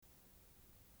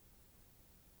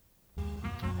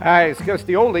Hi, it's Gus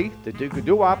the Oldie, the Duke of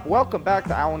Doo-Wop. Welcome back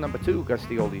to hour number 2, Gus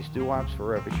the Oldie's Doo-Wop's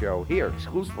Forever Show, here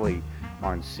exclusively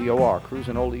on COR,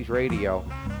 Cruising Oldies Radio.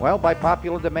 Well, by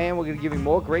popular demand, we're going to give you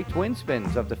more great twin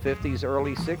spins of the 50s,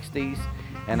 early 60s,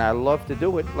 and I love to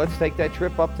do it. Let's take that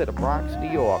trip up to the Bronx,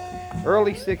 New York.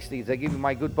 Early 60s, I give you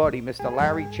my good buddy, Mr.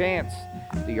 Larry Chance,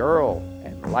 the Earl,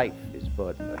 and Life is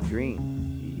But a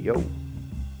Dream. Yo.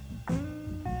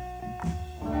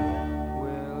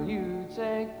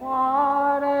 Take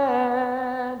part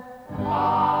in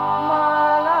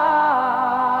my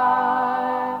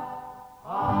life,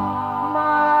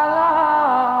 my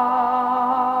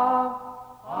love,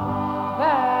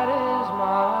 that is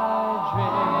my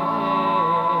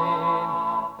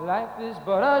dream. Life is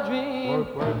but a dream,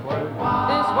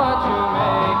 it's what you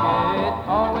make it,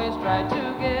 always try to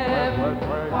give,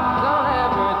 don't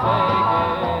ever take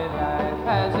it. Life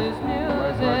has its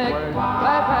music,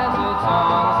 life has its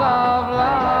songs of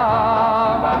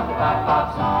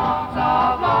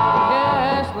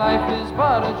yes, life is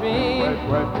but a dream,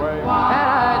 and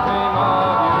I dream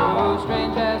of you,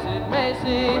 strange as it may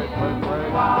seem.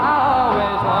 I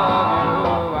always love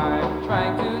you, I'm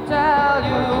trying to tell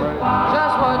you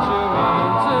just what you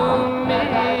mean to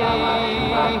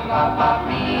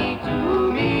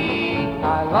me.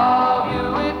 I love you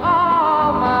with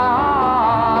all my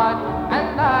heart,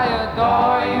 and I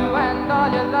adore you and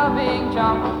all your loving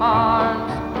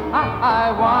charms.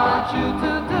 I want you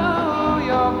to do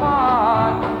your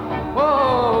part.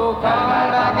 Oh, come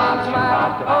back into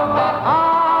my open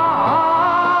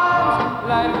arms.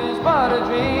 Life is but a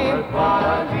dream,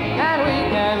 and we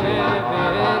can live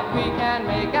it. We can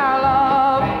make our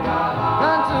love,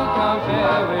 none to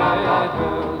compare with.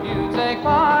 Will you take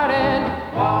part in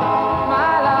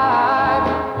my life,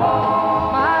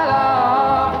 my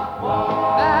love?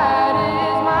 That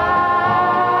is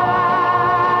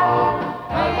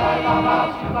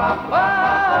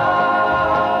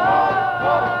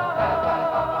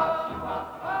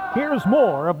Here's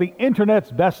more of the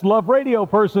Internet's best love radio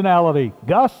personality,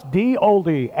 Gus D.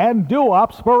 Oldie, and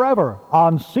Doo-Wops Forever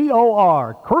on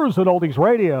COR, Cruising Oldies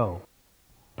Radio.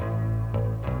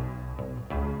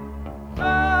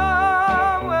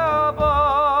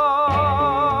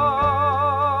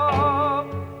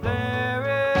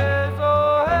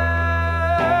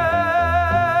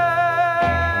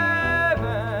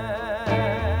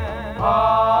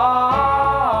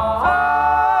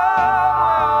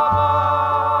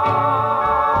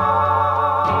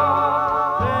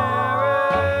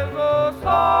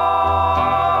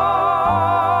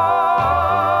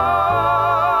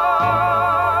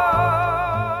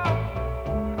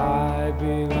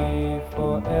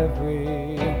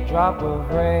 Drop of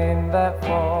rain that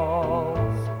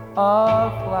falls, a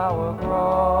flower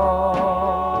grows,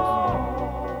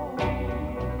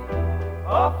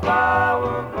 a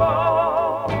flower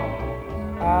grows.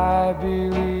 I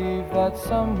believe that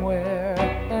somewhere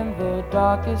in the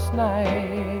darkest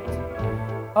night,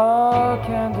 a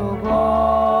candle glows,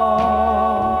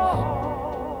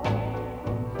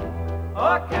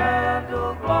 a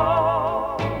candle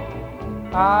glows.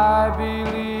 I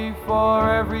believe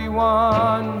for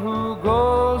everyone who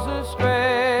goes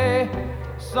astray,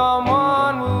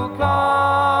 someone will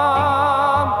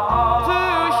come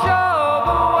to show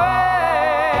the way.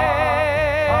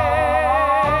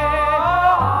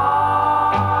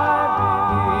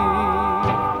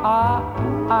 I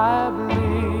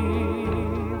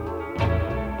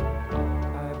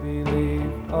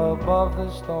believe above the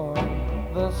storm,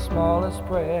 the smallest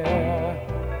prayer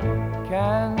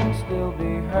can still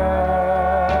be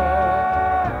heard,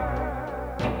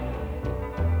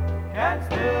 can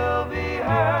still be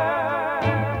heard.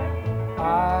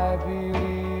 I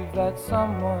believe that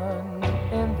someone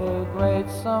in the great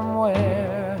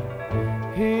somewhere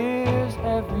hears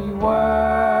every word,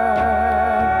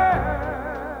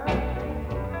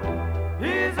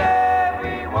 hears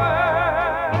every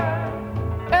word.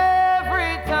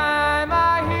 Every time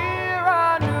I hear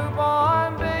a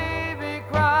newborn baby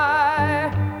cry,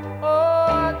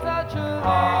 or touch a leaf,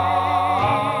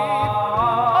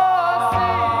 or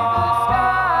see the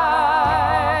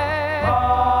sky,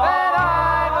 then I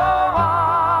go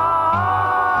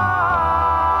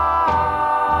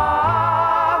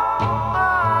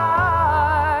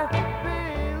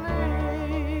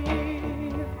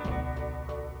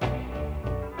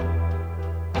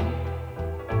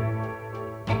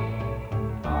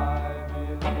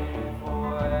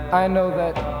I know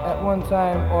that at one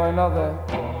time or another,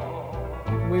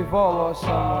 we've all lost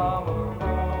someone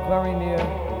very near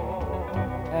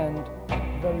and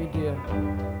very dear.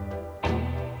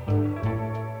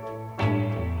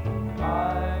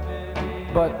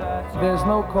 But there's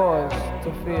no cause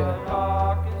to fear,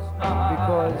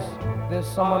 because there's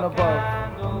someone above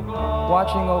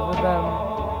watching over them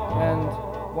and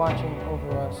watching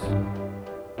over us.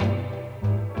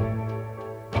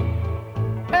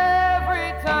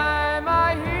 Every time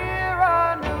I hear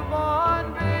a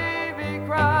newborn baby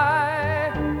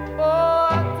cry, or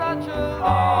touch a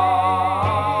leaf,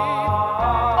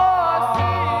 or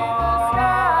see the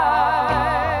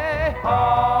sky,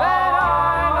 then I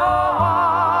know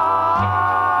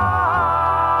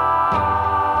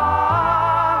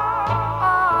I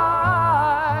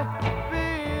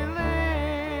believe.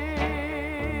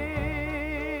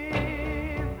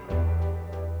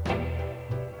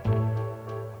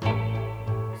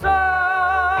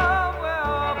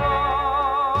 Somewhere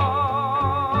above,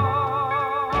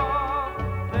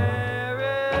 there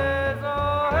is a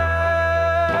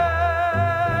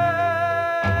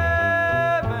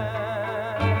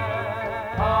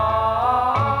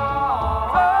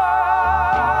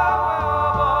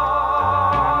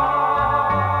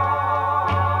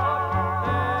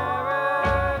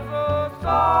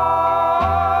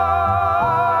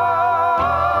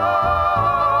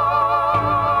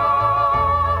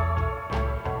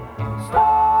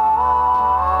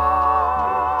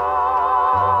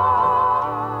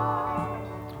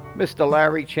Mr.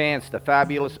 Larry Chance, the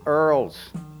Fabulous Earls,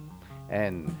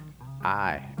 and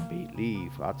I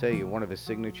Believe. I'll tell you, one of his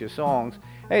signature songs.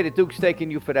 Hey, the Duke's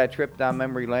taking you for that trip down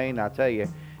memory lane. I'll tell you,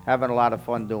 having a lot of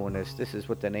fun doing this. This is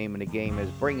what the name of the game is,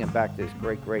 bringing back this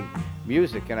great, great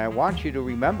music. And I want you to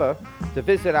remember to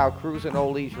visit our Cruisin'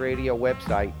 Oldies Radio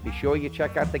website. Be sure you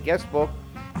check out the guest book.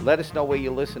 Let us know where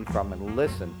you listen from, and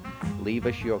listen. Leave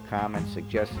us your comments,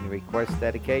 suggestions, requests,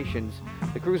 dedications.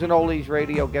 The Cruisin' Oldies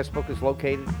Radio guest book is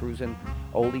located at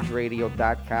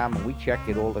cruisinoldiesradio.com, and we check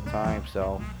it all the time.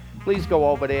 So please go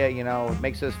over there. You know, it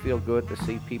makes us feel good to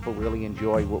see people really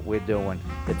enjoy what we're doing.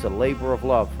 It's a labor of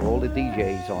love for all the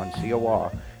DJs on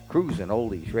COR, Cruisin'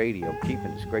 Oldies Radio,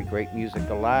 keeping this great, great music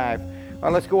alive.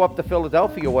 Well, let's go up the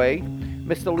Philadelphia way.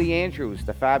 Mr. Lee Andrews,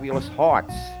 the Fabulous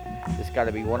Hearts. This got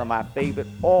to be one of my favorite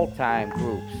all-time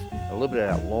groups. A little bit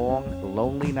of that Long,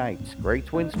 Lonely Nights. Great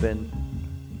twin spin.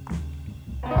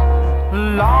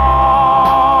 Long,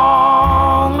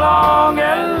 long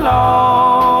and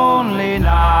lonely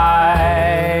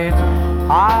night,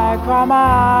 I cry my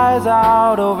eyes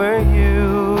out over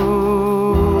you,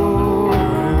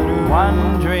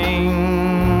 wondering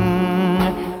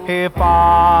if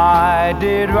I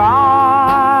did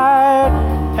right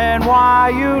and why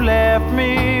you left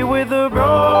me with a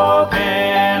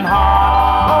broken heart.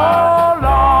 Oh,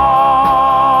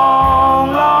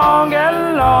 long, long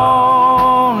and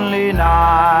lonely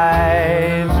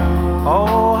nights.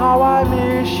 Oh, how I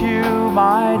miss you,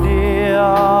 my dear.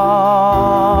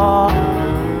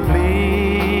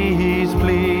 Please,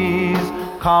 please,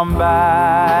 come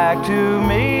back to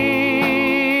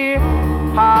me.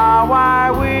 How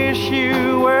I wish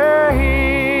you were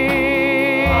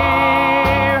here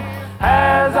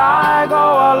as I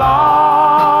go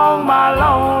along my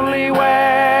lonely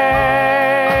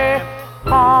way.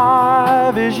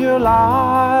 I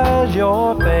visualize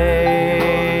your face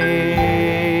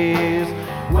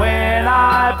when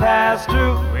I pass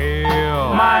through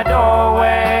my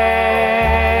doorway.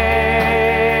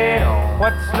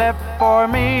 What's left for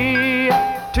me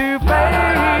to face?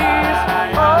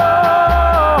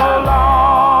 Oh,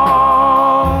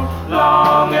 long,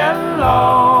 long and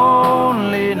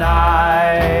lonely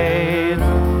nights.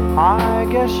 I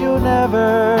guess you're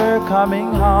never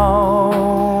coming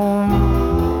home.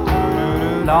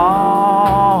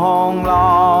 Long,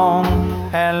 long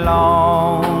and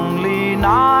lonely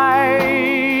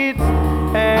nights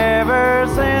ever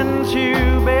since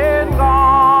you've been gone.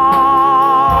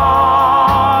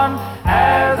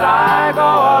 As I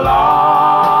go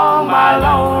along my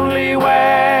lonely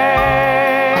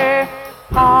way,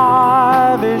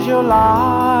 I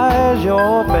visualize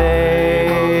your face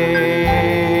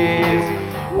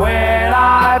when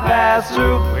I pass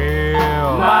through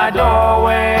my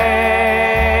doorway.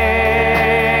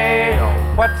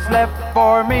 What's left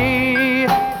for me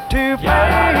to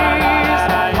face?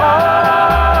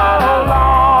 Oh,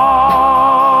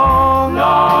 long,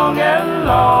 long and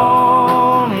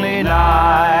lonely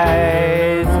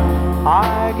nights.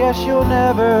 I guess you're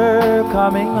never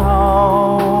coming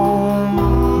home.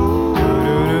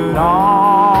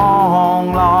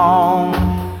 Long, long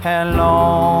and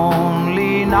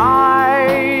lonely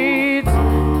nights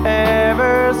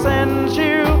ever since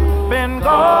you've been gone.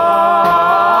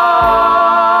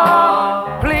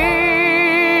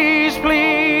 Please,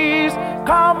 please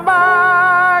come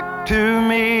back to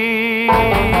me.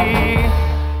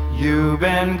 You've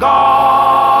been gone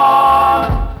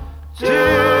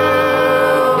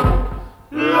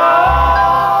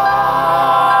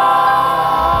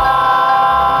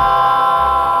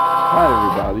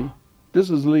This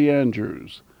is Lee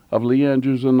Andrews of Lee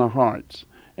Andrews and the Hearts,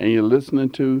 and you're listening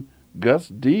to Gus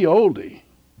D. Oldie. Each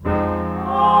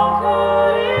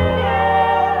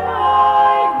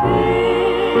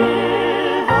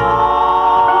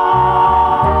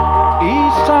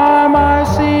time I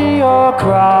see a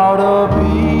crowd of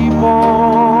people,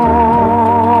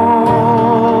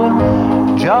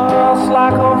 just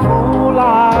like a fool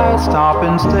I stop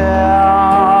and stare.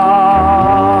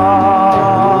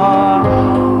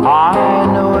 I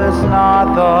know it's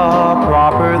not the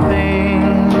proper thing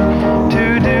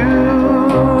to do,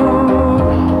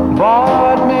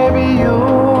 but maybe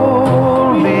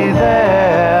you'll be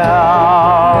there.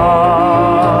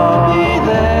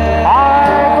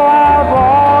 I go out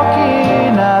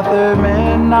walking after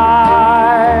midnight,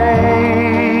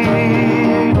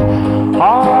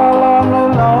 all on the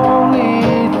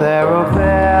lonely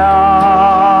thoroughfare.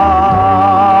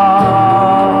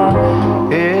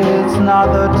 It's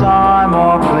not the time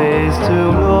or place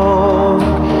to look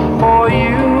for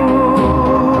you,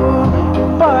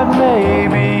 but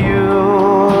maybe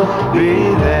you'll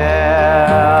be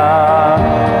there.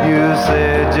 You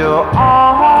said your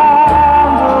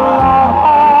arms will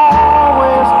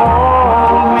always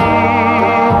hold me.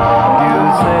 You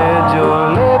said your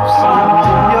lips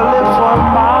were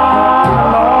mine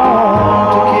alone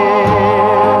to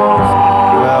kiss.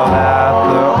 Well,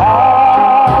 after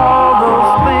all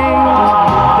those things,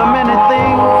 the many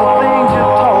things, the things you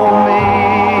told me,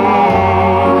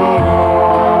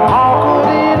 how could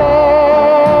it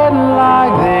end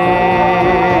like this?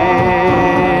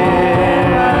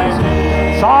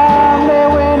 Someday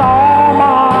when all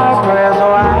my prayers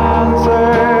are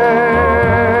answered,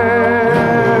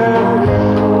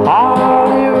 I'll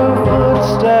hear a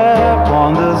footstep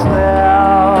on the stairs.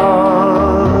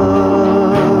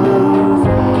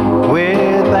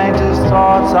 With anxious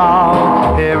thoughts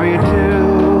I'll hurry to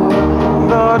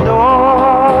the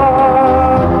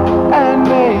door, and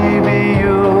maybe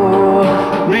you'll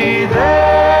be there.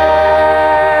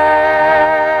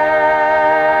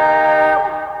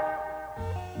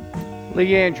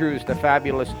 Lee Andrews, the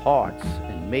Fabulous Hearts,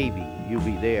 and maybe you'll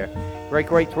be there.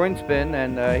 Great twin spin,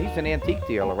 and he's an antique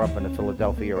dealer up in the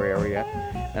Philadelphia area.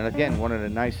 And again, one of the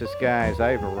nicest guys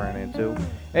I ever ran into.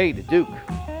 Hey, the Duke,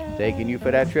 taking you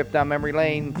for that trip down memory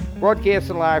lane,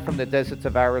 broadcasting live from the deserts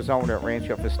of Arizona at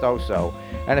Rancho Festoso.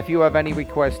 And if you have any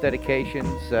requests,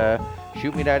 dedications,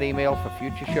 shoot me that email for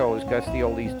future shows,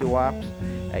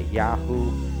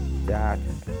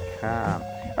 GusDOLdiesDuops@yahoo.com.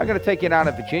 I'm going to take you down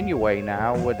to Virginia way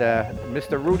now with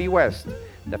Mr. Rudy West,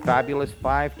 the Fabulous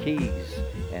Five Keys,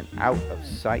 and Out of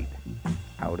Sight,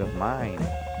 Out of Mind.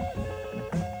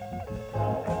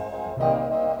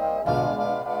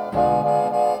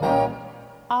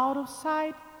 Out of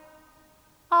sight,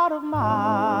 out of mind.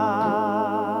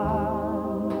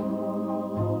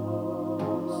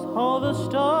 So the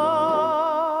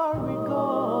story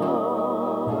goes,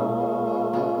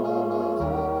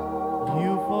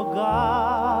 you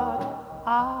forgot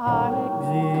I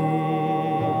exist.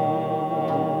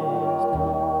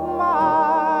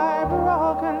 My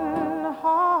broken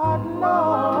heart knows.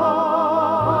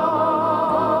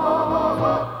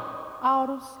 Out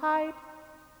of sight,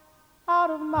 out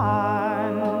of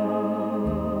mind.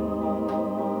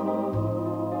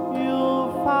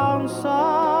 You found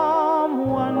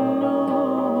someone new,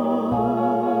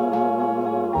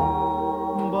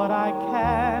 but I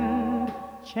can't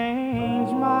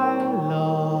change my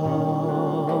love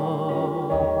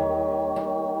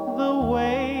the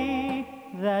way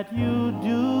that you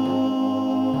do.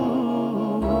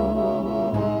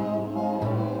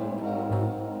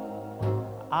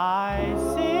 I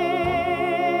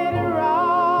sit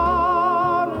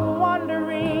around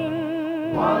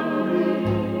wondering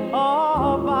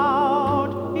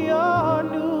about your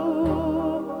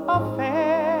new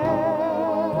affair.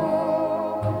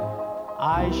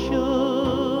 I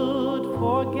should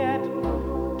forget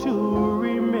to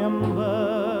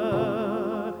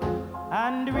remember,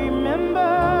 and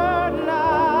remember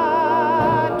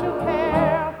not to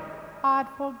care. I'd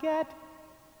forget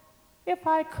if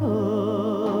I could,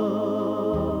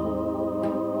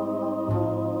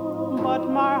 but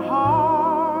my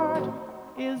heart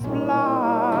is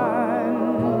blind.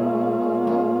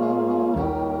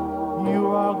 You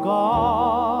are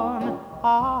gone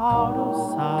out of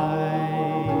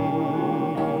sight,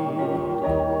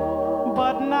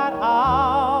 but not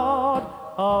out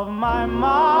of my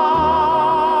mind.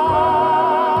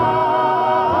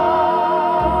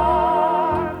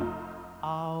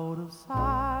 Out of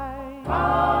sight,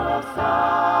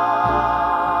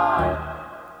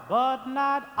 but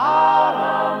not out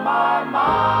of my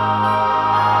mind.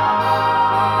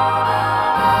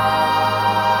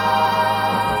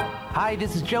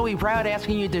 Joey Proud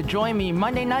asking you to join me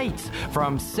Monday nights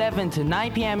from 7 to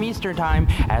 9 p.m. Eastern Time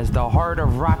as the heart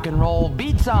of rock and roll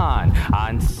beats on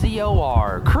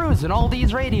COR, Cruisin'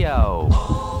 Oldies Radio.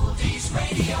 Oldies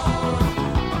Radio.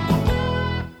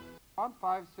 1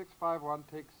 5 6 5 1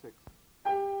 take 6.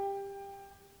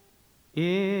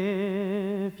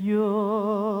 If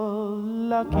you're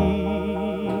lucky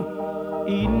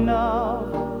enough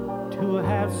to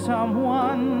have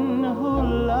someone who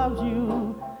loves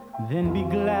you, then be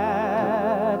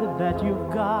glad that you've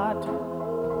got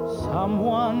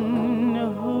someone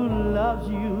who loves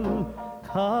you.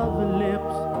 'Cause the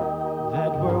lips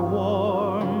that were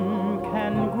warm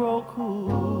can grow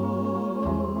cool.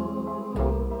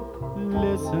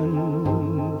 Listen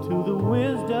to the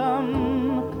wisdom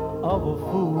of a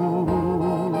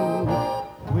fool.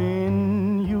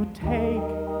 When you take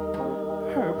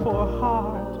her poor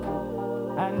heart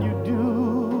and you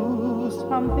do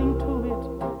something to it,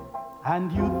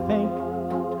 and you think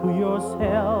to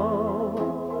yourself,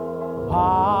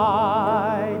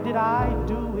 why did I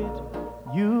do it?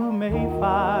 You may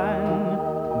find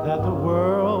that the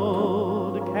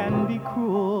world can be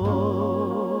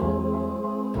cruel.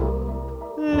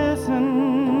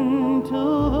 Listen to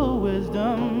the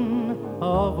wisdom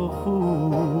of a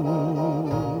fool.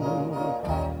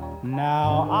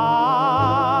 Now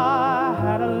I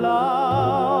had a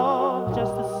love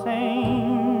just the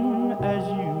same as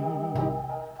you,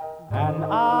 and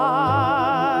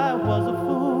I was a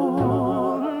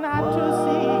fool not to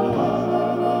see.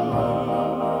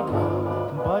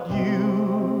 But you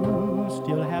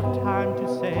still have time to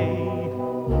say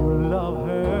you love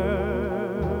her.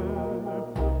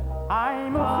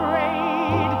 I'm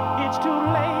afraid it's too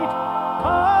late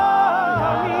for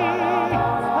me.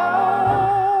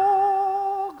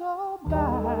 So go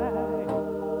back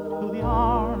to the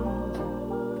arms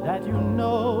that you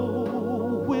know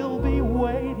will be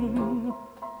waiting.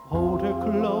 Hold her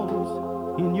close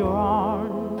in your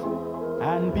arms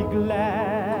and be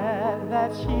glad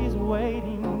that she's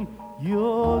waiting.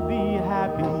 You'll be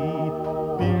happy,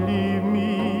 believe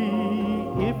me,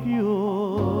 if you'll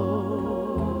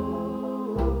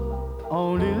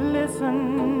only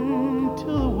listen to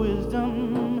the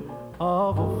wisdom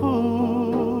of a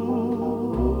fool.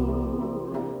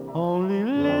 Only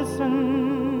listen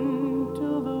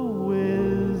to the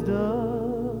wisdom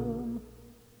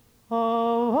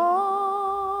of a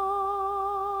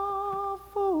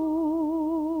fool.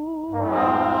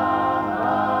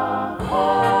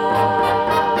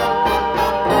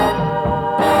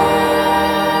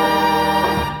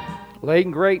 Late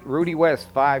and great Rudy West,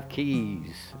 5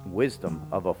 Keys, Wisdom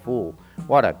of a Fool.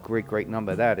 What a great, great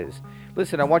number that is.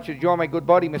 Listen, I want you to join my good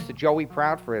buddy, Mr. Joey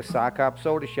Proud, for his Sock Hop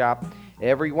Soda Shop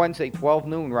every Wednesday, 12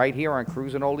 noon, right here on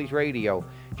Cruisin' Oldies Radio.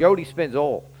 Jody spins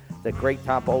all the great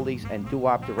top oldies and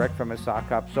doo-wop direct from his Sock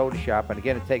Hop Soda Shop. And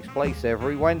again, it takes place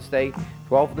every Wednesday,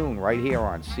 12 noon, right here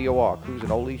on COR, Cruisin'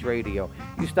 Oldies Radio.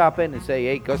 You stop in and say,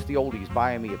 hey, Gus the Oldies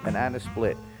buying me a banana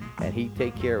split, and he'd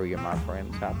take care of you, my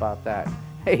friends. How about that?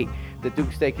 Hey, the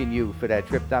Duke's taking you for that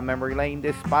trip down memory lane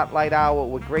this Spotlight Hour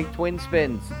with great twin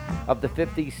spins of the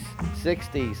 50s,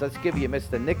 60s. Let's give you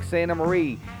Mr. Nick Santa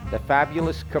Marie, the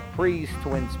fabulous Caprice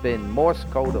twin spin, Morse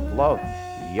Code of Love.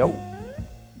 Yo.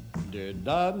 Baby,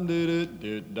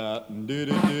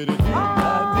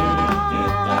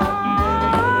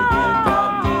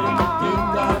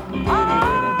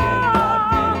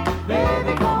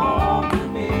 come home to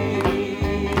me.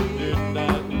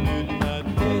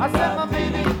 I sent my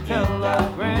baby a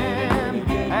telegram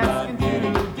asking to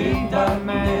be her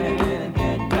man,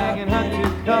 begging her to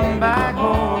come back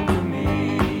home to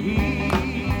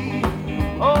me.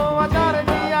 Oh, I dotted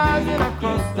the I's and I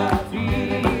crossed the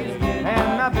T's,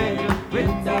 and I beg you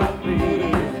pretty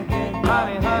please,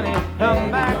 honey, honey,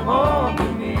 come back home to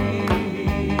me.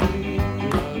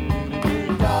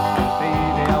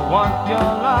 Baby, I want your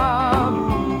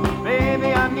love. Baby,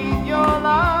 I need your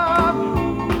love.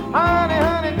 Honey,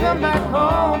 honey, come back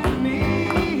home to me.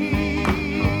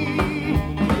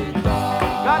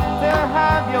 Got to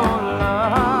have your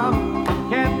love.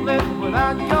 Can't live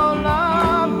without your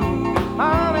love.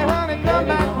 Honey, honey, come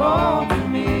back home to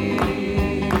me.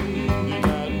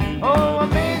 Oh, I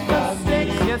made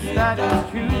mistakes, yes, that is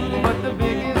true, but the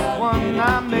biggest one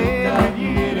I made with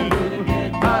you.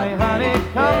 Honey, honey,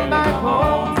 come back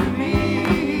home to me.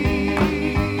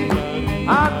 I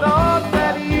thought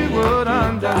that you would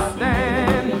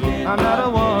understand. I'm not a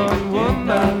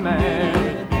one-woman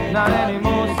man, not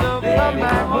anymore, so come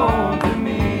back home to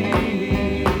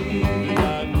me.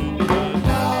 Baby,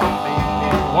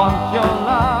 want your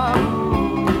love.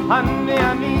 Honey,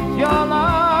 I need your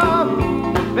love.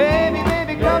 Baby,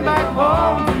 baby, come back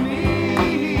home to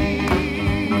me.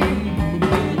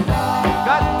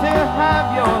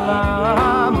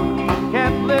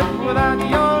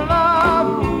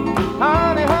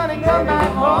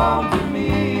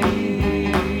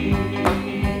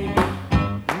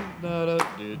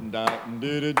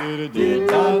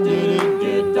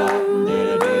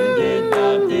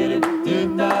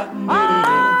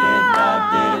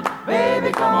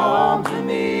 Baby, come home to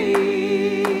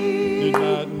me. Come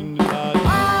back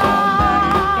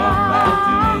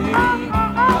to me.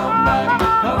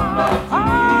 Come back to me.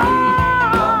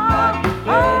 Come back,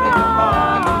 baby, come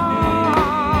home to me.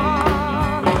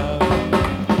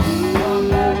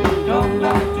 Come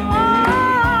back to me.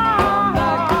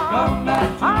 Come back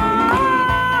to me.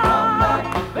 Come back,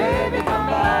 baby, come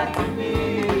back to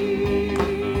me.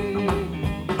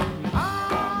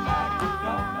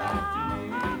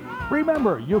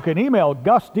 Remember, you can email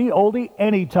Gus D. Oldie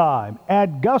anytime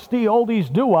at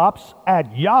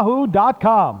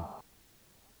gusdoldiesdoops@yahoo.com.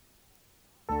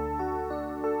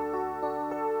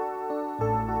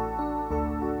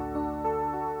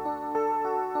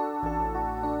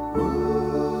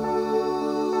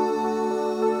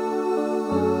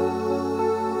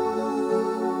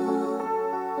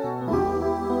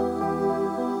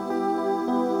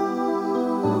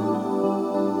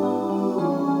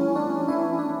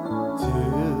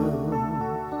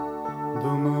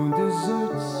 The moon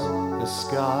deserts the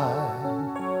sky,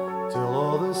 till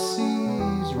all the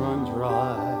seas run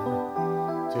dry.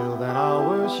 Till then I'll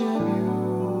worship you.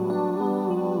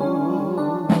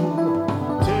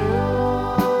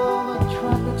 Till the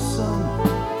tropic sun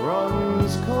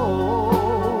runs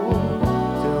cold.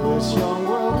 Till this young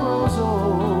world grows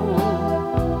old.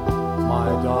 My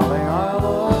darling,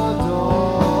 I'll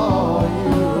adore you.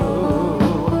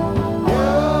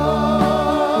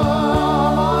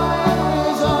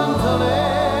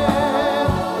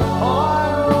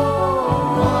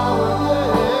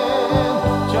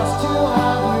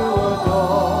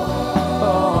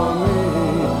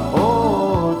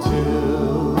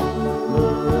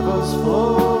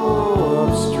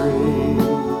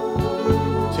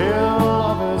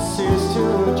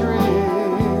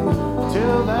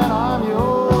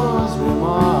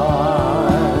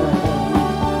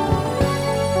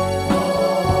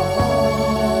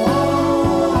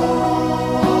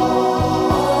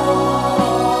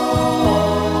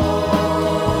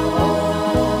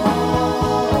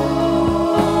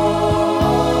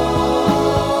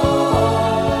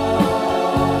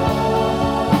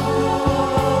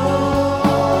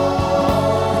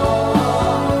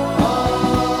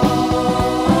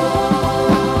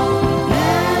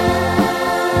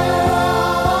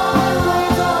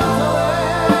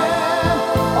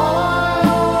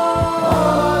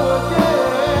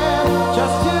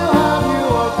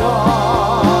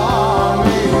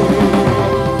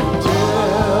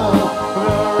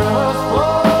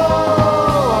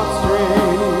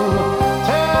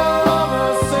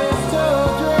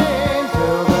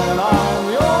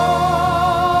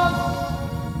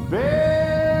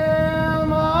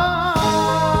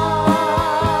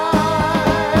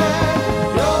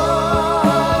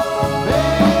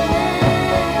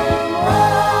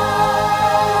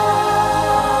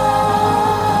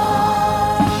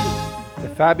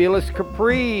 Fabulous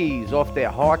Capris off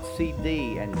their Heart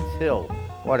CD, and Till.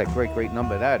 What a great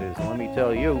number that is, let me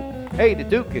tell you. Hey, the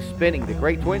Duke is spinning the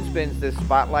Great Twin Spins this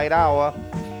Spotlight Hour.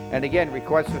 And again,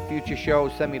 requests for future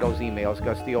shows, send me those emails,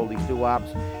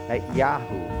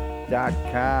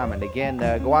 gusdoldiesdoops@yahoo.com. And again,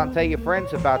 go out and tell your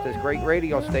friends about this great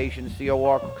radio station,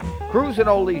 COR Cruising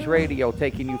Oldies Radio,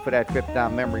 taking you for that trip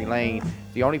down memory lane.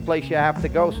 It's the only place you have to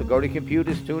go, so go to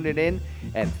computers, tune it in,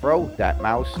 and throw that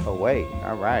mouse away.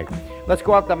 All right. Let's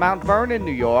go out to Mount Vernon,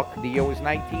 New York. The year was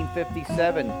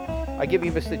 1957. I give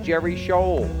you Mr. Jerry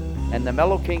Scholl and the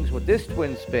Mellow Kings with this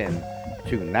twin spin.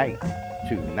 Tonight.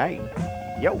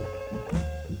 Yo.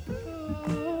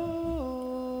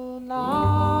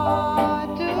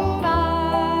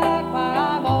 Tonight, when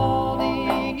I'm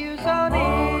holding you so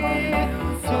near.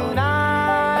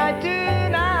 Tonight,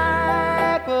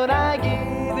 would I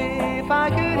give if I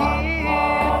could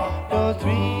hear those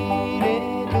three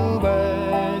little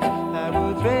words that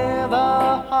would thrill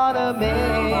the heart of me.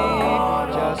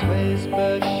 Just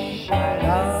whisper, shh, I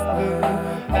love you,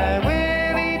 and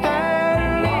will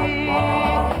eternally.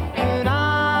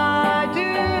 Tonight,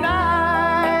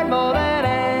 more than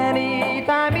any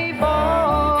time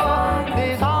before,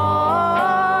 this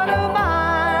heart of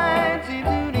mine seems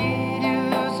to need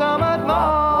you so much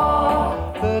more.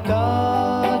 The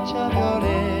touch of your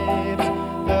lips,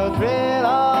 the thrill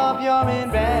of your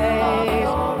embrace,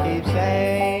 keep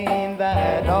saying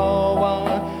that no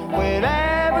one will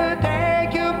ever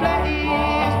take your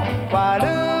place. While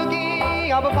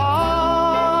looking up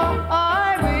above,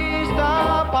 I wished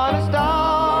upon a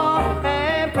star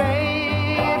and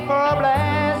prayed for a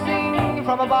blessing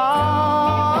from above.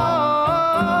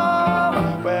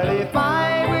 Well, if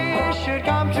my wish should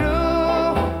come true,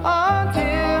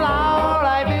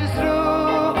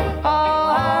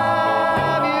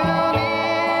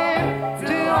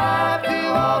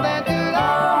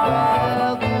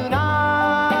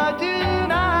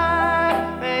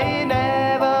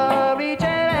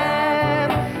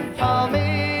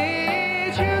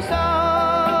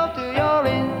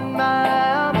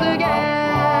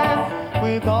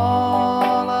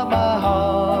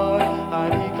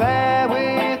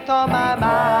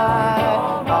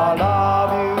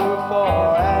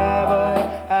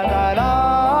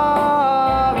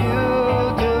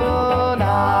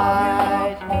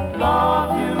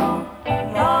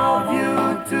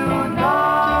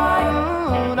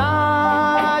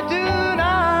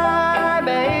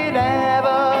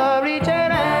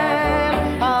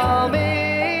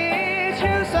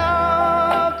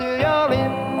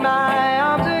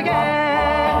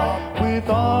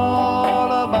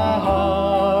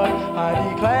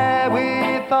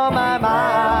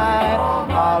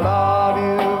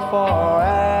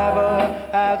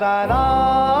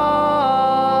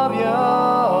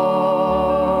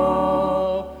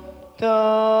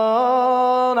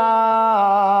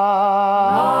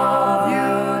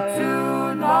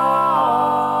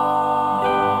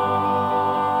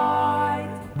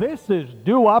 This is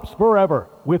Doo-Wops Forever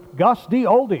with Gus D.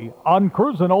 Oldie on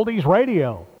Cruisin' Oldies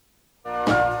Radio.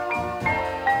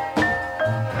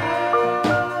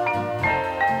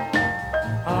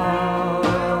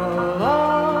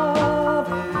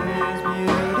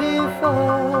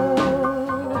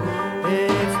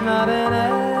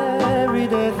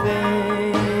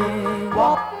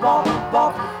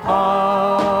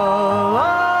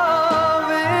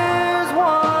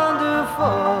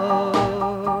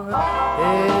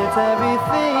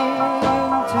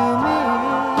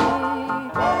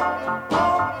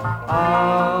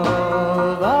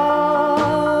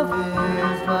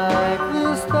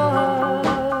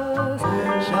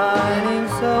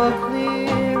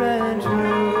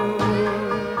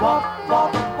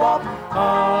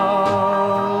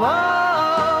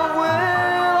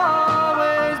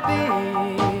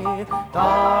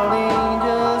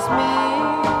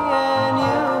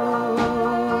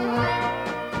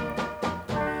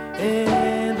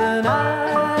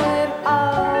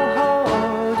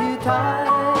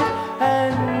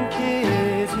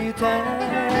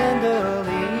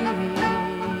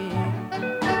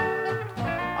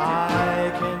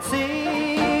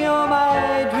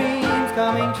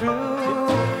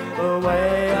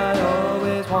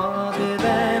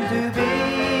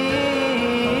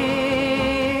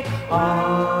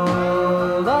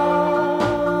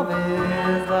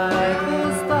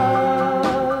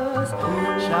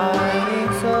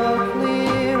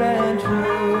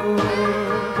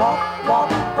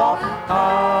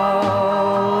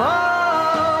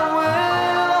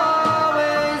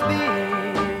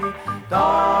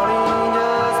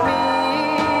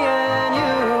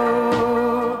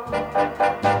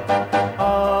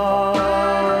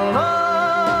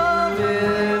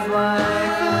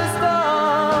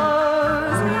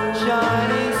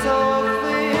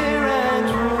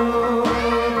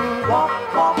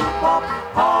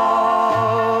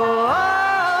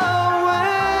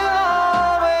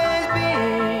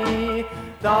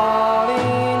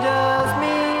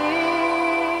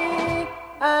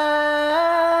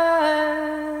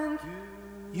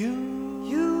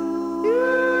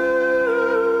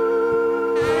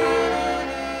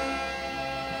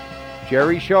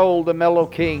 Jerry Scholl, the Mellow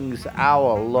Kings,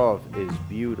 Our Love is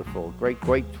Beautiful. Great,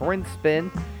 great twin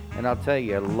spin. And I'll tell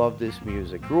you, I love this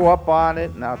music. Grew up on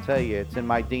it, and I'll tell you, it's in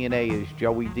my DNA, as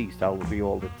Joey D tells me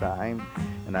all the time.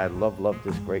 And I love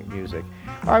this great music.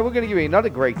 All right, we're going to give you another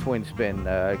great twin spin.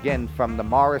 Again, from the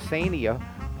Morrisania,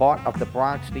 part of the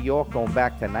Bronx, New York, going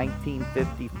back to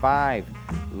 1955.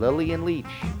 Lillian Leach,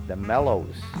 The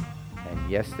Mellows,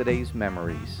 and Yesterday's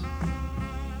Memories.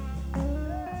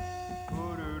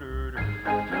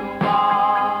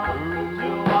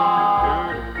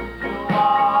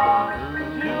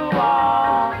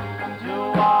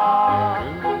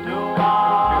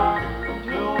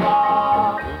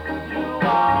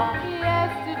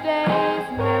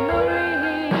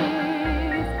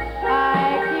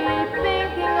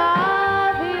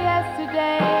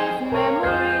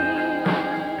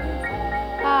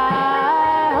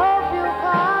 I hope you'll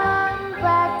come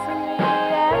back to me.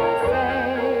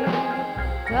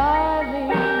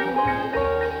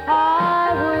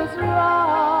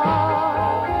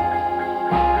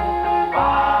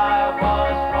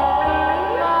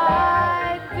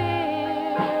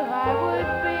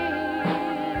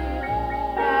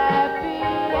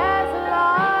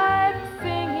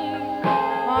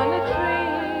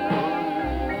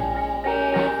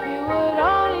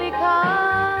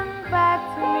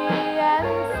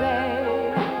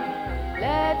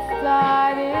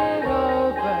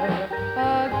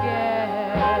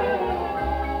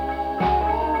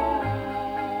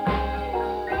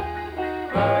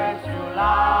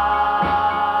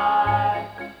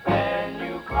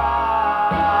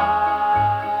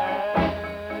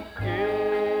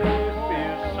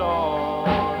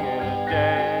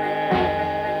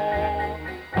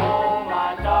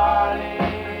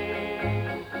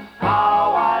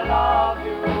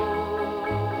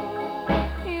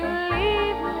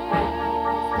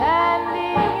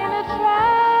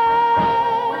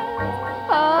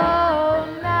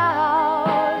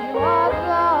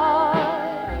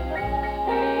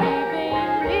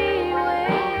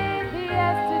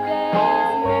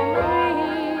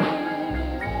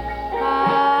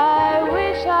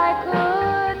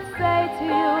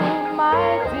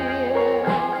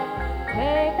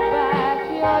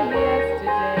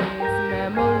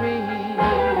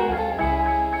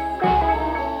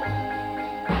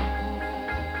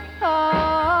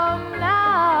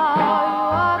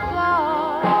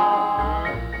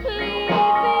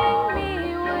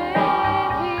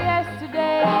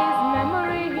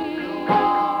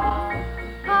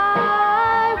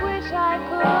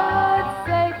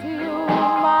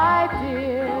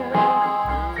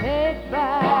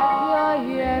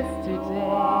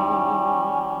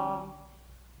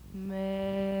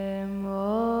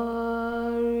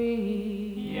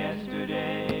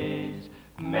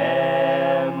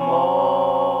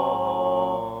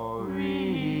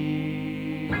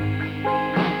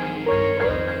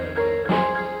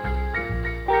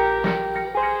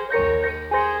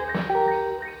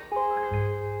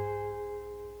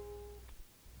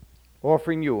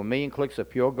 offering you 1,000,000 clicks of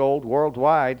pure gold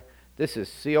worldwide. This is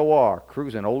COR,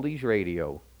 Cruising Oldies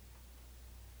Radio.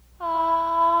 I'm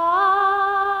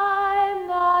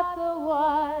not the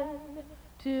one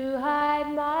to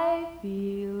hide my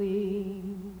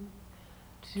feelings,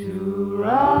 to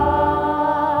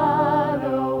run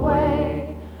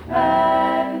away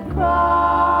and cry.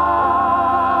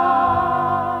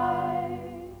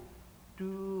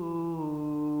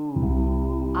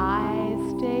 I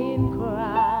stay in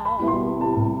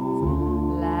crowds,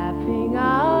 laughing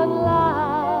out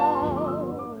loud.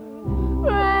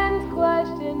 Friends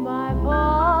question my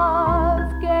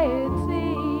false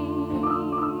gaiety.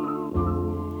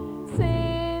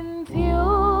 Since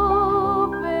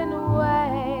you've been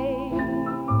away,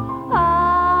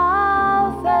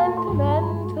 how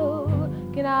sentimental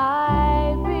can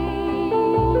I be?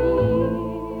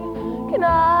 Can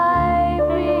I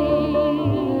be?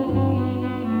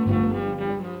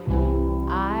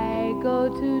 I go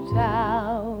to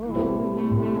town,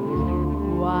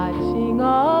 watching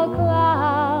all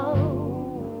clowns.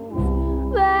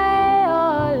 They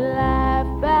all laugh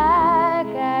back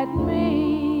at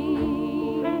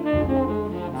me.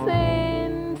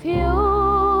 Since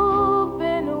you've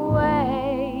been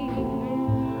away,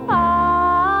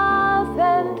 how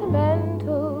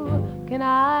sentimental can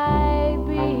I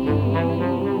be?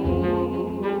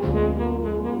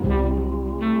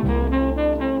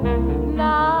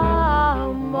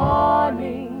 Now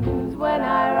mornings when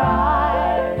I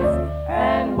rise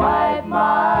and wipe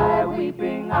my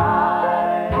weeping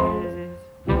eyes,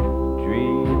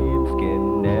 Dreams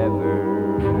can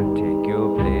never take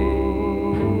your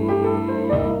place.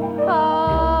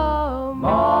 oh,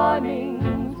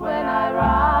 mornings when I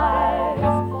rise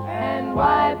and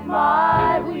wipe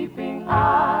my weeping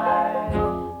eyes,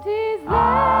 'tis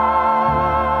then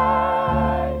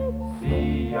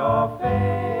See your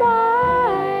face.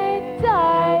 my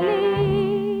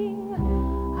darling,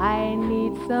 I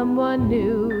need someone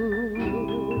new.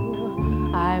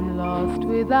 I'm lost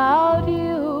without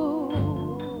you.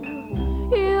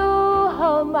 You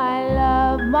hold my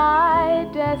love, my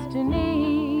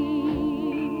destiny.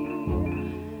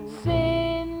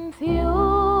 Since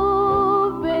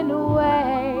you've been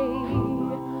away,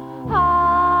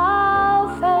 how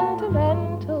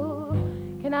sentimental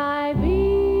can I be?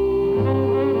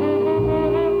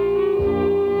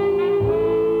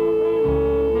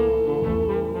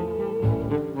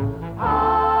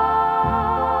 How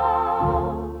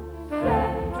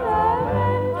sentimental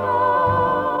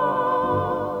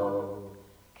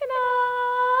can I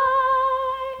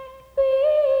be?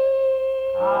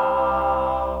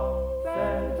 How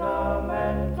sentimental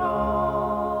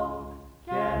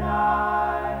can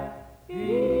I be?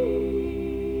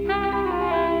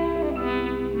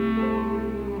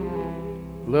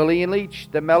 Lillian Leach,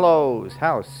 The Mellows.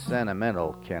 How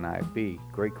sentimental can I be?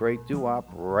 Great, great doo-wop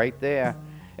right there.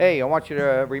 Hey, I want you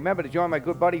to remember to join my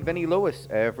good buddy Vinny Lewis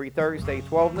every Thursday,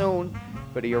 12 noon,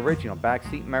 for the original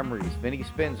Backseat Memories. Vinny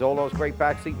spins all those great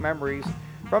backseat memories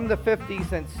from the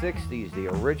 50s and 60s, the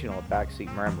original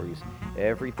Backseat Memories,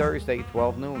 every Thursday,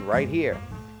 12 noon, right here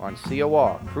on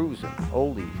COR, Cruising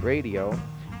Oldies Radio.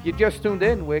 If you just tuned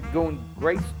in, we're doing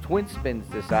great twin spins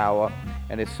this hour,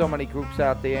 and there's so many groups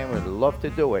out there, and we'd love to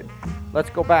do it.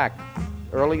 Let's go back,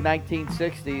 early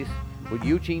 1960s, with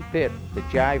Eugene Pitt, the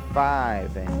Jive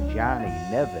 5, and Johnny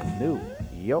Never Knew.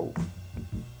 Yo.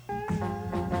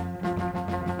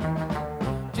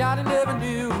 Johnny never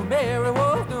knew Mary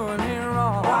was doing him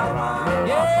wrong.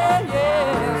 Yeah,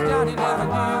 yes, Johnny never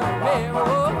knew Mary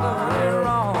was doing him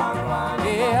wrong.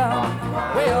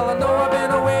 Yeah, well, I know I've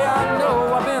been away,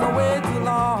 too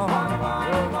long.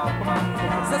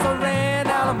 Since I ran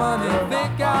out of money,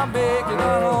 think I'll make it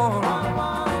home.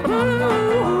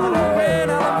 Ooh, ran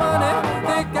out of money,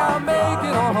 think I'll make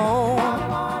it home.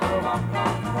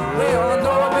 Well, I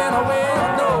know I've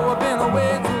been away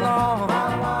too long.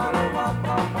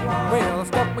 Well, I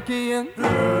stuck my key in,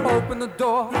 opened the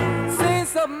door, seen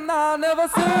something I never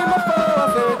seen before. I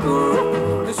said,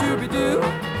 ooh, the shooby-doo,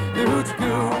 the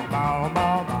hoochie-coo,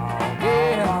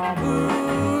 yeah,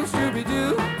 ooh,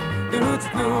 shooby-doo, the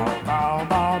hoochie-coo.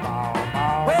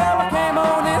 Well, I came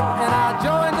on in and I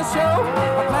joined the show.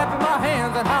 I clapping my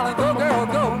hands and hollering, go girl,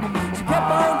 go. She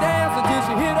kept on dancing till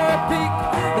she hit her peak,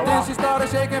 but then she started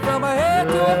shaking from her head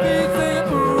to her feet, singing,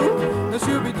 ooh, the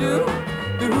shooby-doo,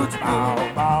 the hoochie-coo.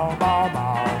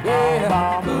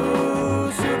 Yeah,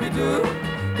 ooh, shooby-doo,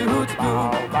 the hoochie-coo.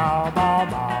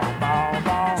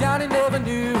 Johnny never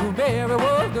knew Mary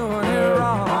was doing her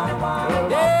wrong.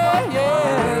 Yeah,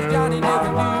 yes, Johnny never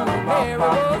knew Mary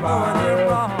was doing her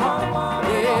wrong.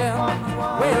 Yeah,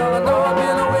 well, I know I've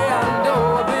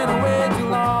been away too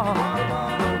long.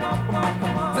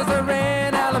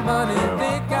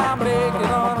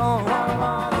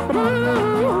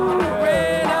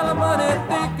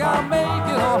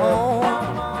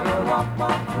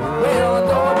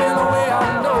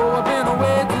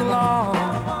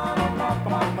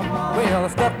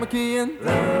 key and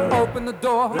open the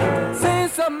door. Say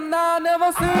something I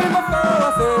never seen before.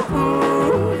 I said,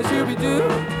 ooh, the shooby-doo,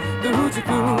 the hoochie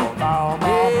coo.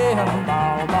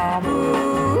 Yeah,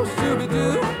 ooh,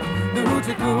 shooby-doo, the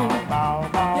hoochie coo.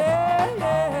 Yeah,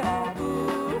 yeah,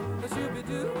 ooh, the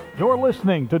shooby-doo. You're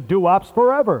listening to Doo-Wops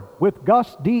Forever with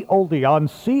Gus D. Oldie on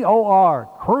COR,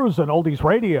 Cruisin' Oldies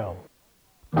Radio.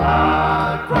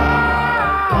 Cry,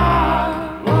 cry, cry.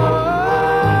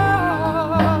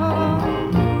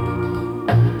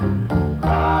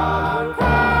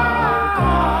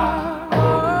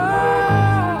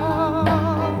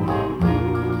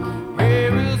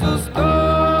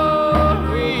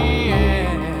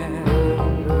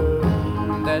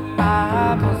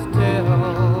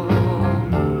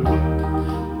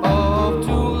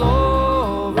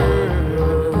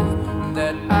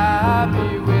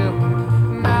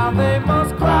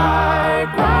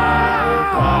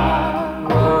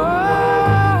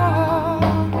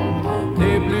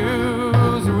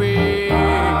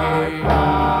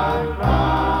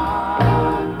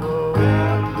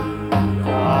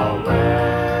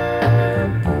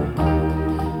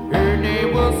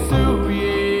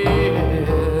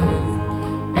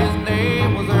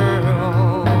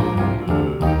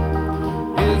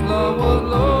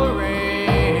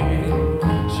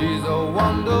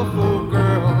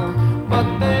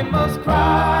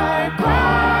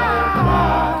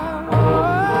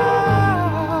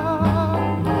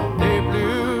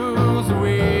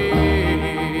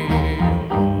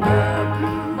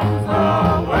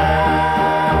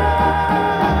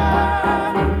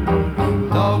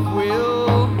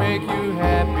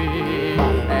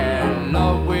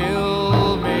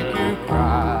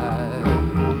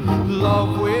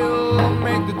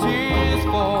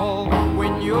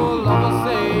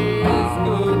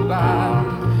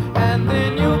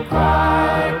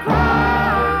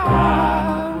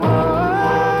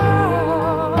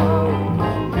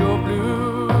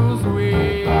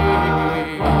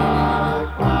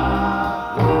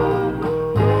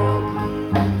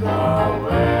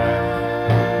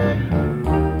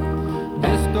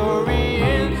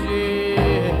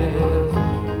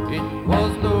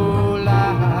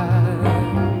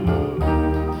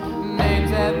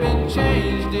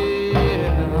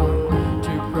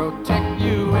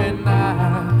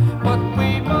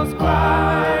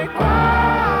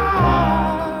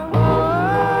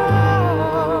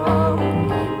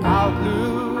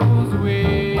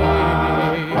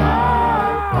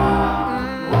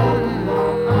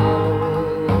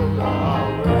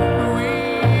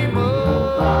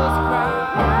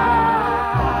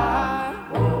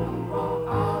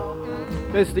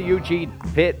 Mr. Eugene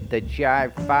Pitt, the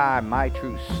Jive 5, My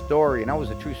True Story. And that was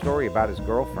a true story about his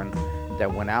girlfriend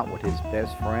that went out with his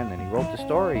best friend. And he wrote the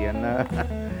story. And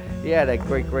he had a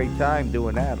great, great time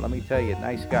doing that. Let me tell you,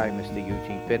 nice guy, Mr.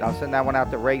 Eugene Pitt. I'll send that one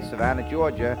out to Ray, Savannah,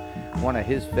 Georgia, one of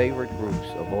his favorite groups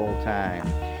of all time.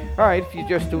 All right, if you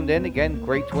just tuned in, again,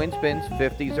 great twin spins,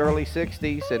 50s, early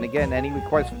 60s. And again, any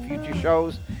requests for future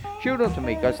shows, shoot them to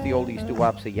me,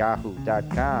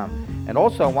 GusDieOldiesDooWops@yahoo.com. And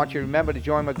also, I want you to remember to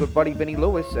join my good buddy Vinny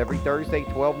Lewis every Thursday,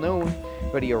 12 noon,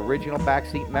 for the original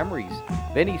Backseat Memories.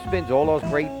 Vinny spins all those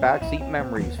great backseat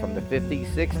memories from the 50s,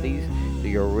 60s,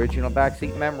 the original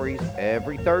Backseat Memories,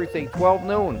 every Thursday, 12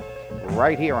 noon,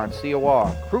 right here on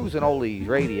COR, Cruisin' Oldies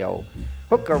Radio.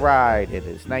 Hook a Ride in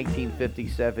his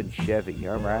 1957 Chevy.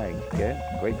 All right,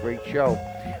 yeah, great, great show.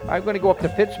 I'm going to go up the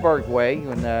Pittsburgh way,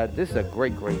 and this is a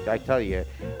great, I tell you,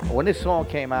 when this song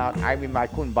came out, I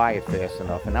couldn't buy it fast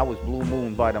enough, and that was Blue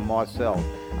Moon by the Marcel.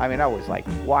 I mean, I was like,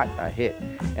 what a hit.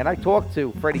 And I talked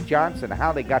to Freddie Johnson,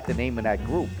 how they got the name of that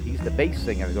group. He's the bass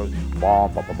singer. He goes,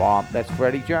 bomb, bomb, bomb. That's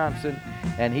Freddie Johnson.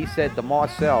 And he said the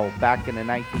Marcel back in the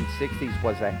 1960s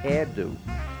was a hairdo.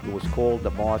 It was called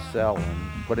the Marcel, and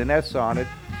put an S on it.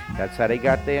 That's how they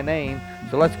got their name.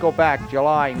 So let's go back,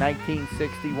 July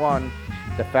 1961,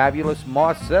 the fabulous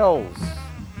Marcels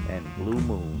and Blue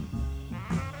Moon.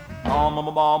 Bomb,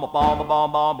 bomb, bomb, bomb,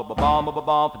 bomb, bomb, bomb, bomb,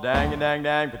 bomb, dang, dang,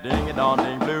 dang, ding, a dong,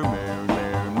 ding, blue moon,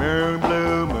 moon, moon,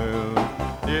 blue moon,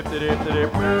 dip, dip, dip,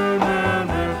 dip, moon, moon,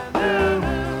 moon, blue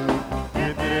moon,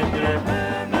 dip, dip, dip,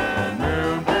 moon, moon,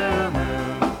 moon, blue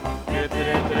moon, dip,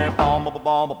 dip, dip, bomb, bomb,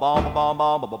 bomb, bomb, bomb,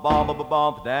 bomb, bomb, bomb,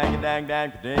 bomb, dang, dang,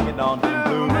 dang, ding, a dong, ding,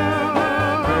 blue moon,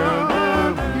 moon,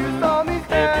 moon, you saw me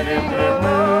standing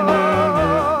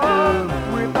alone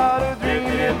without a dream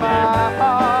in my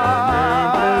heart.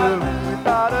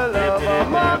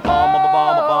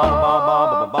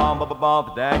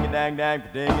 Dang, dang, dang,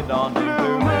 ding, a dong, ding,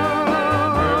 blue moon.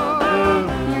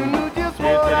 You knew just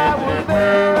what I was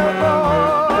there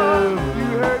for. You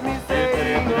heard me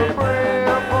saying a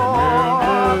prayer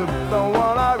for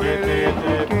someone I really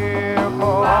care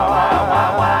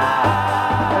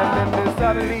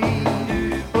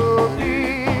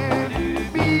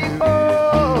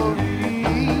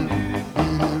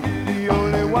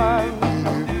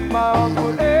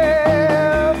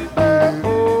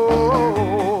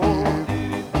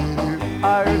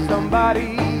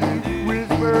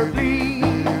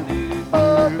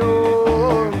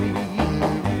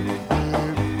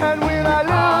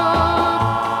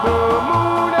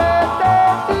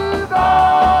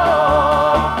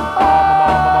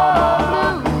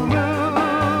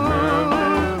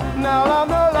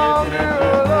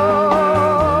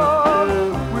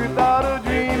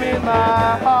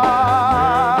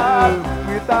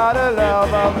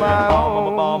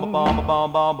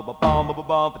bum bum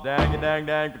bum dang dang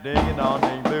dang ding it on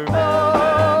ding blue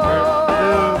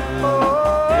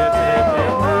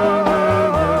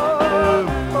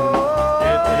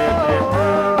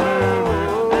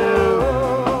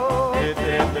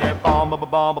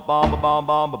bomb bomb bomb bomb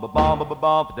bomb bomb bomb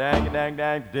bomb dang dang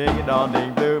dang ding it on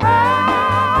ding blue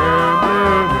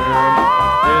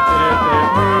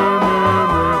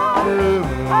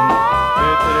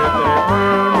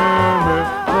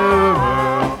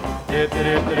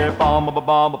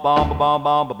bomb bomb bomb bomb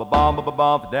bomb bomb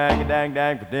bomb dang dang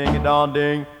dang ding it on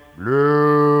ding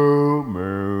blue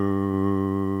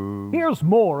moon. Here's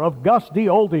more of Gus D.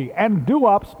 Oldie and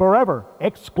Doo-Wops Forever,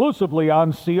 exclusively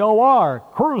on COR,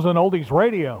 Cruisin' Oldies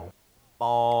Radio.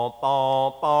 Bom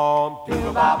bom bom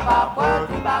Doo-bop-bop, word,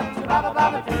 doo-bop,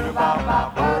 doo-bop-bop,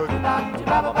 doo-bop-bop, word, doo-bop,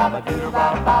 doo-bop-bop,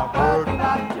 doo-bop-bop, word,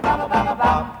 doo-bop,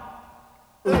 doo-bop-bop.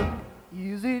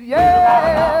 Is it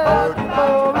yes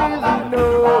or is it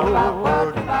no?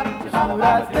 Should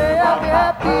I stay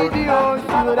happy or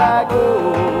should I go?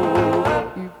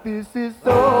 If this is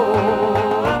so,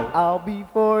 I'll be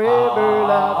forever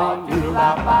loving you.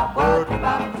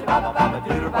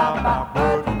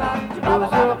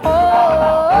 Does your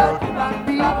heart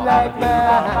beat like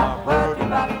mine?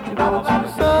 Don't you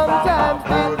sometimes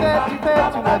think that you've had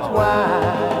too much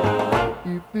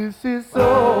wine? If this is so,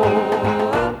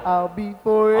 I'll be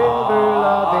forever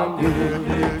loving you.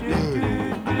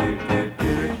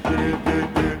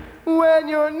 When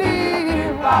you're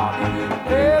near,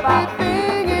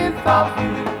 everything is soft.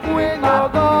 When you're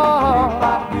gone,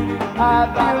 I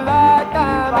feel like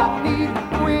I'm in need.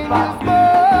 When you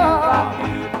smile,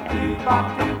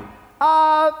 I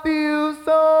feel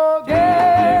so gay.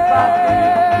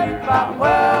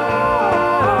 Well,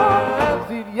 is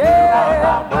it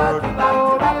yeah or is it no?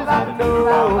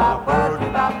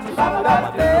 Should I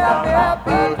stay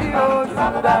happy or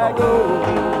should I go?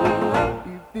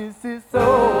 If this is so,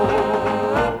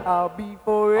 I'll be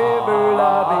forever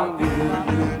loving you.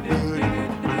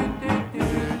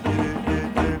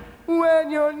 When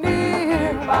you're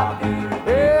near,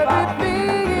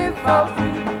 everything is so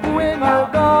sweet. When you're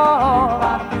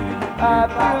gone, I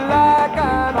feel like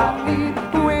I'm in need.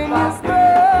 When you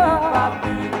smile,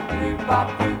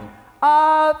 I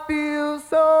feel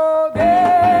so gay.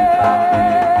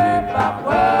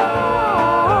 Well,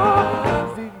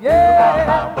 is it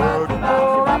yeah or is it no?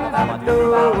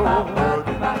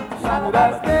 Should I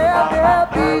stay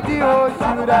happy or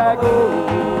should I go?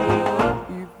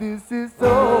 If this is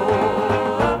so,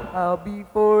 I'll be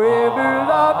forever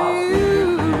loving you.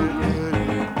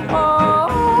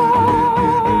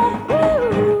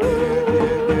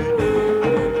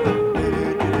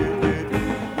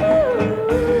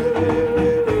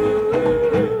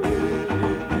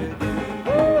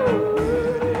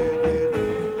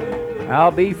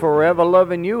 I'll be forever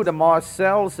loving you, the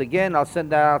Marcells. Again, I'll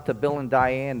send that out to Bill and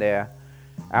Diane there,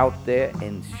 out there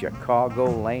in Chicago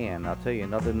land. I'll tell you,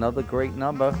 another great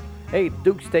number. Hey,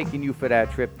 Duke's taking you for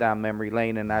that trip down memory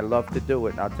lane, and I love to do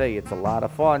it. And I'll tell you, it's a lot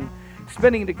of fun.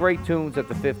 Spinning the great tunes of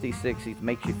the 50s, 60s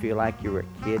makes you feel like you're a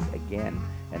kid again.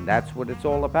 And that's what it's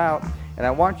all about. And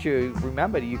I want you to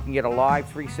remember that you can get a live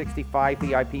 365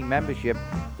 VIP membership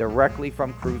directly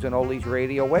from Cruisin' Oldies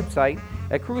Radio website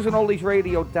at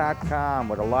cruisinoldiesradio.com.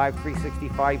 With a live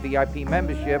 365 VIP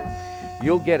membership,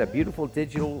 you'll get a beautiful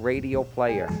digital radio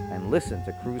player and listen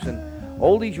to Cruisin'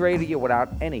 Oldies Radio without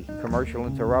any commercial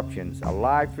interruptions. A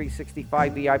live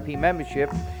 365 VIP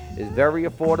membership is very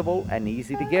affordable and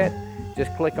easy to get.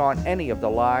 Just click on any of the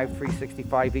live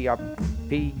 365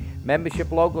 VIP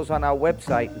membership logos on our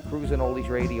website,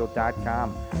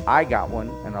 cruisinoldiesradio.com. I got one,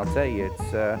 and I'll tell you,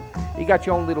 it's you got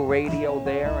your own little radio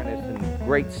there, and it's in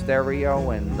great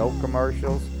stereo and no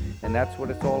commercials, and that's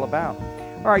what it's all about.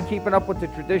 All right, keeping up with the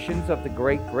traditions of the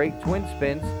great Twin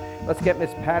Spins, let's get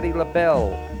Miss Patti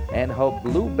LaBelle and her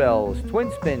Bluebells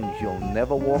Twin Spins, You'll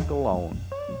Never Walk Alone.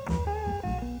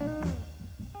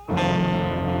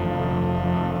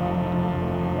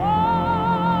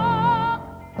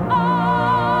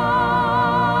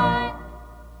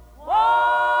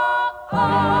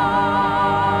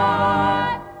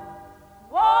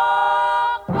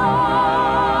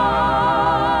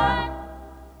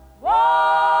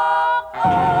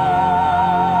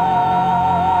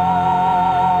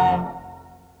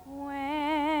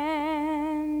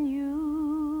 When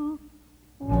you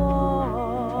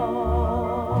walk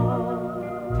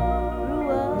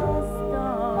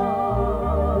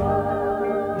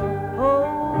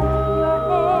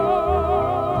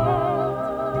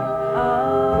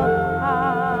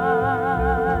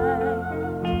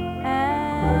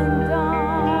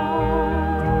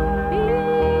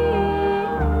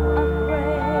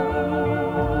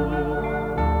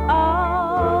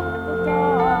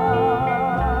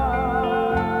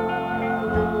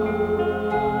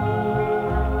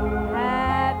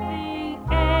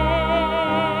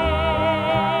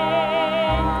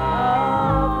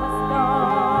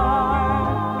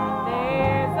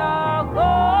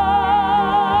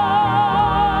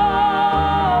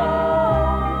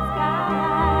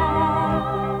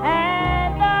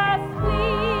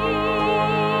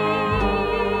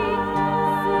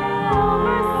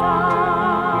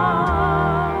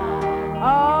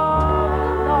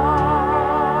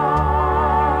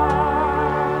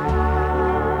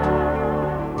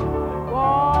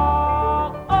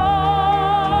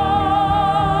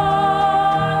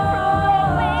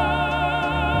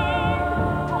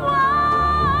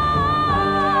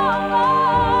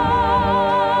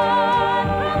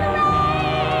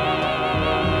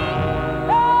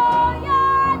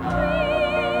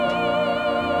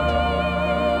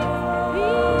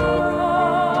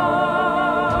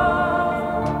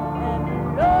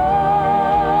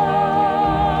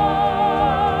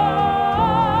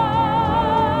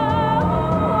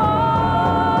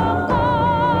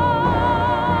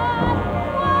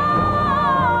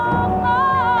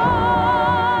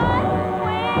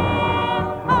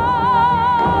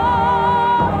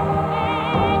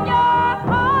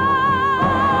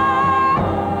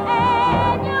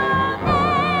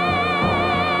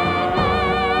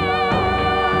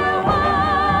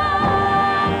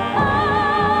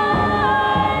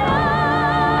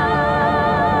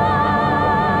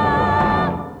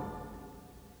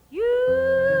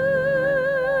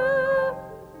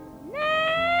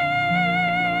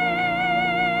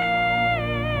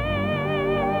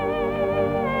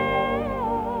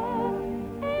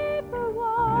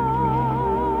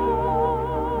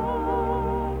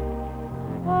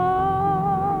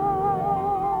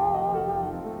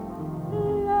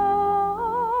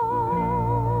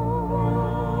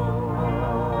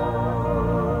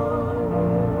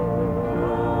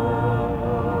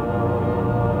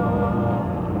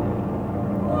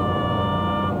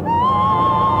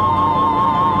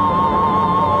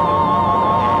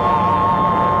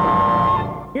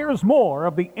Here's more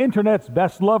of the Internet's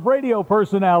best love radio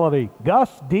personality,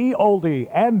 Gus D. Oldie,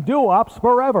 and Doo-Wops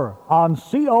Forever on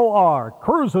COR,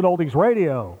 Cruisin' Oldies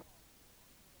Radio.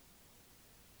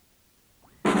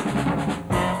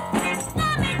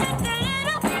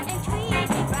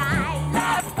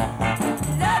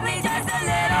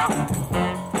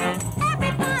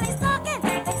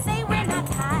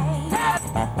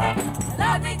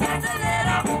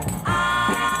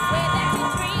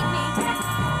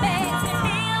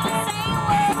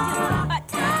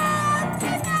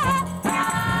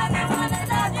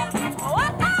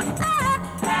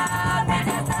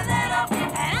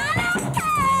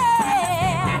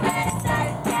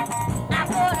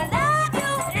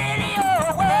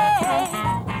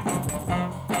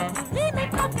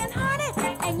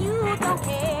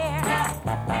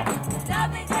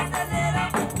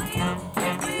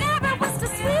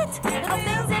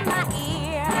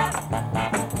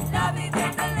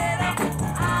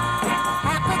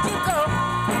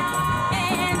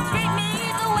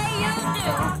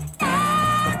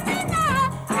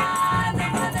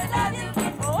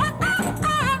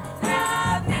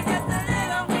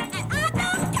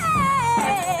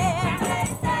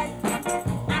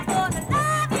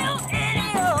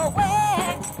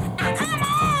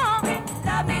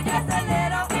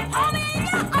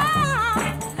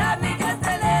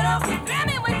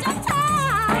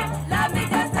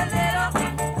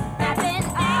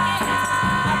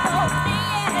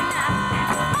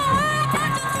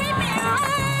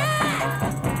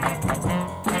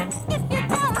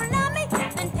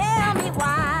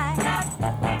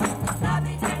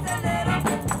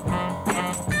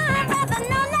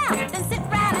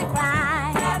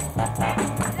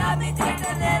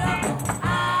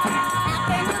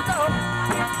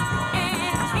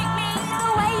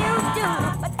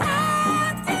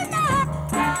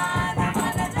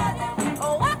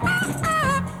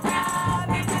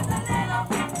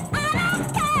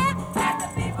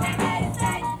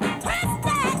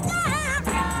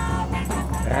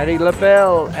 Patti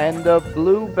LaBelle and the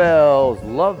Bluebells,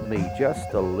 Love Me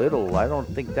Just a Little. I don't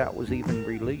think that was even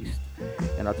released.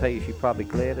 And I'll tell you, she's probably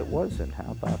glad it wasn't.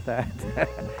 How about that?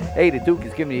 Hey, the Duke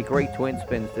is giving you great twin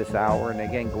spins this hour. And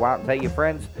again, go out and tell your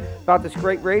friends about this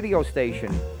great radio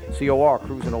station, COR,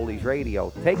 Cruisin' Oldies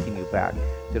Radio, taking you back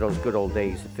to those good old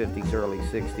days, the 50s, early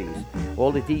 60s.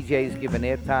 All the DJs giving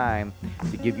their time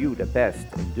to give you the best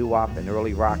in doo-wop and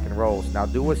early rock and rolls. Now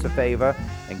do us a favor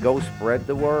and go spread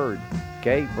the word.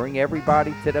 Okay, bring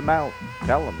everybody to the mount.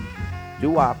 Tell them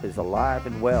doo-wop is alive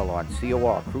and well on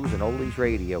COR, Cruisin' Oldies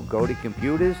Radio. Go to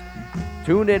computers,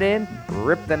 tune it in,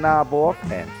 rip the knob off,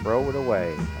 and throw it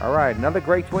away. All right, another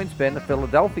great twin spin, the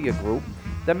Philadelphia group,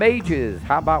 the Majors.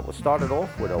 How about we started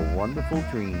off with A Wonderful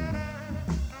Dream?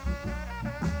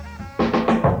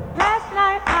 Last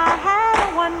night I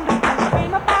had a wonderful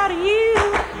dream about you.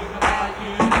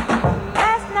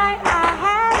 Last night I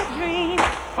had a dream.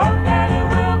 Hope that it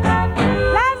will come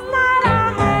true. Last night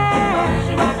I had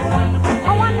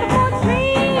a wonderful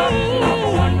dream.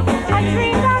 I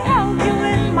dreamed I held you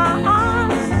in my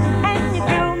arms, and you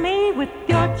filled me with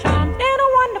your charms in a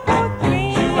wonderful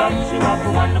dream.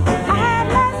 I had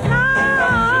last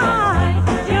night.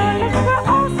 Your lips were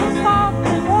oh so soft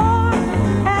and warm,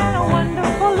 and a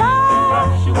wonderful love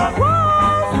was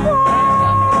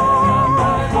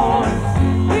born.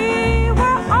 We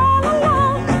were all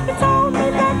alone. You told me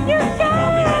that you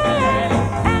cared,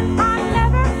 and I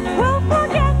never will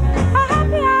forget how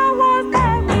happy I was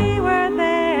that we were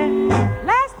there.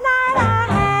 Last night I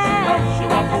had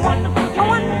a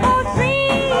wonderful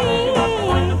dream,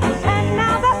 and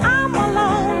now that I'm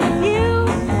alone with you,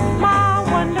 my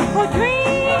wonderful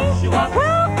dream will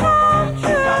come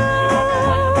true.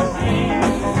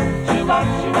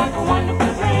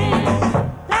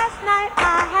 Last night I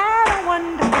had a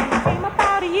wonderful dream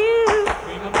about you.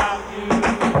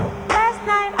 Last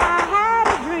night I had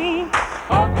a dream.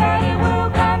 Hope that it will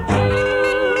come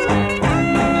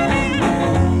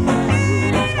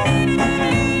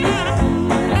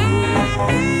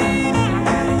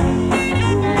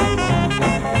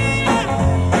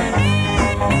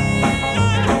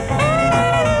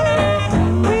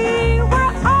We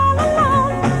were all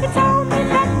alone. You told me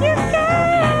that you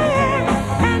cared,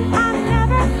 and I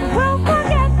never will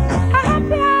forget how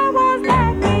happy I was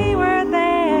that we were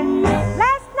there.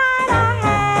 Last night I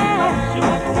had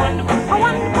a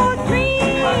wonderful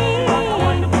dream,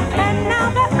 and now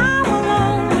that I'm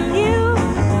alone with you,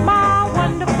 my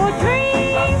wonderful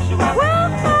dream will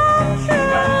come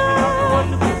true.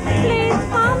 Please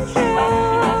come true.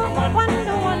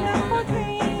 Wonderful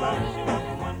dream.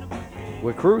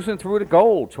 We're cruising through the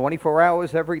gold 24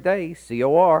 hours every day.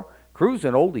 COR,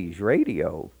 Cruisin' Oldies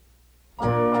Radio.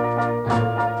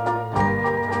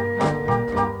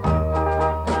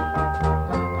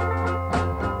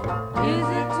 Is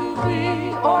it to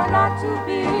be or not to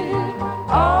be?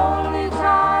 Only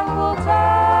time will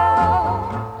tell.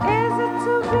 Is it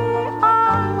to be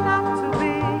or not to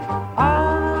be?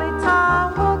 Only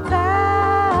time will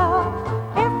tell.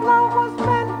 If love was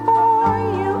meant for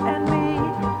you and me,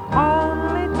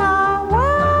 only time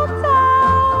will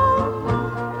tell.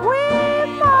 We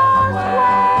must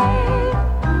wait.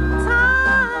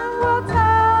 Time will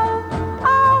tell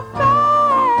our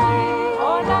fate.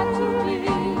 Or not to be.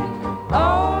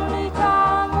 Only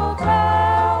time will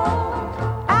tell.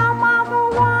 Am I the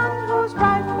one who's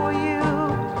right for you?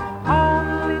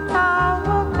 Only time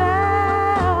will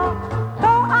tell.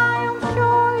 Though I am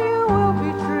sure you will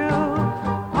be true,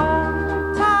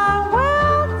 only time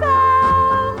will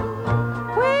tell.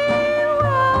 We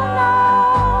will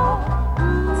know.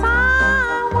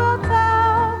 Time will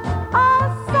tell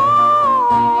us so.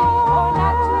 Or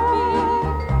not to be.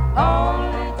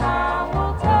 Only time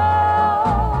will tell.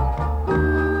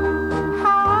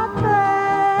 How I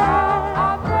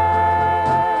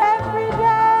pray every day.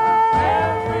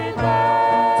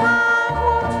 Time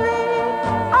will treat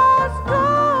us good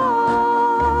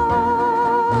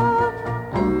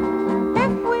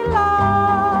if we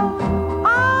love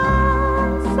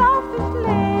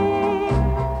unselfishly.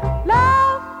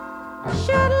 Love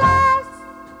should last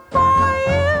for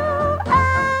you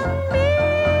and me.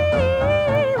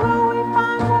 Will we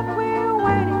find what we're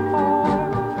waiting for?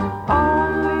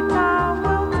 Only time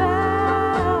will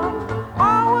tell.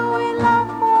 Or will we love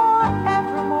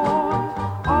forevermore?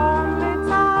 Only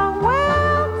time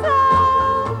will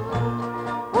tell.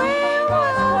 We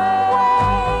will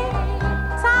wait.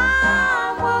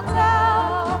 Time will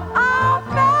tell our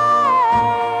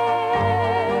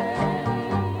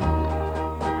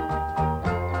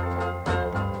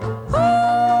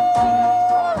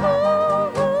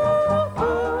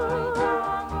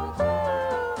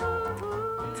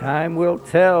Time will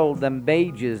tell, them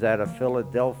Bages out of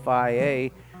Philadelphia.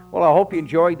 Well, I hope you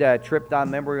enjoyed that trip down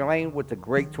memory lane with the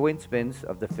great twin spins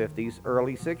of the 50s,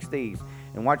 early 60s.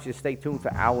 And want you to stay tuned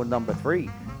for hour number 3,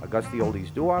 Augusta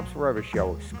Oldies Doo-Wops Forever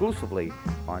show, exclusively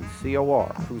on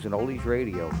COR, Cruising Oldies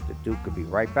Radio. The Duke could be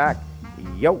right back.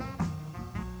 Yo!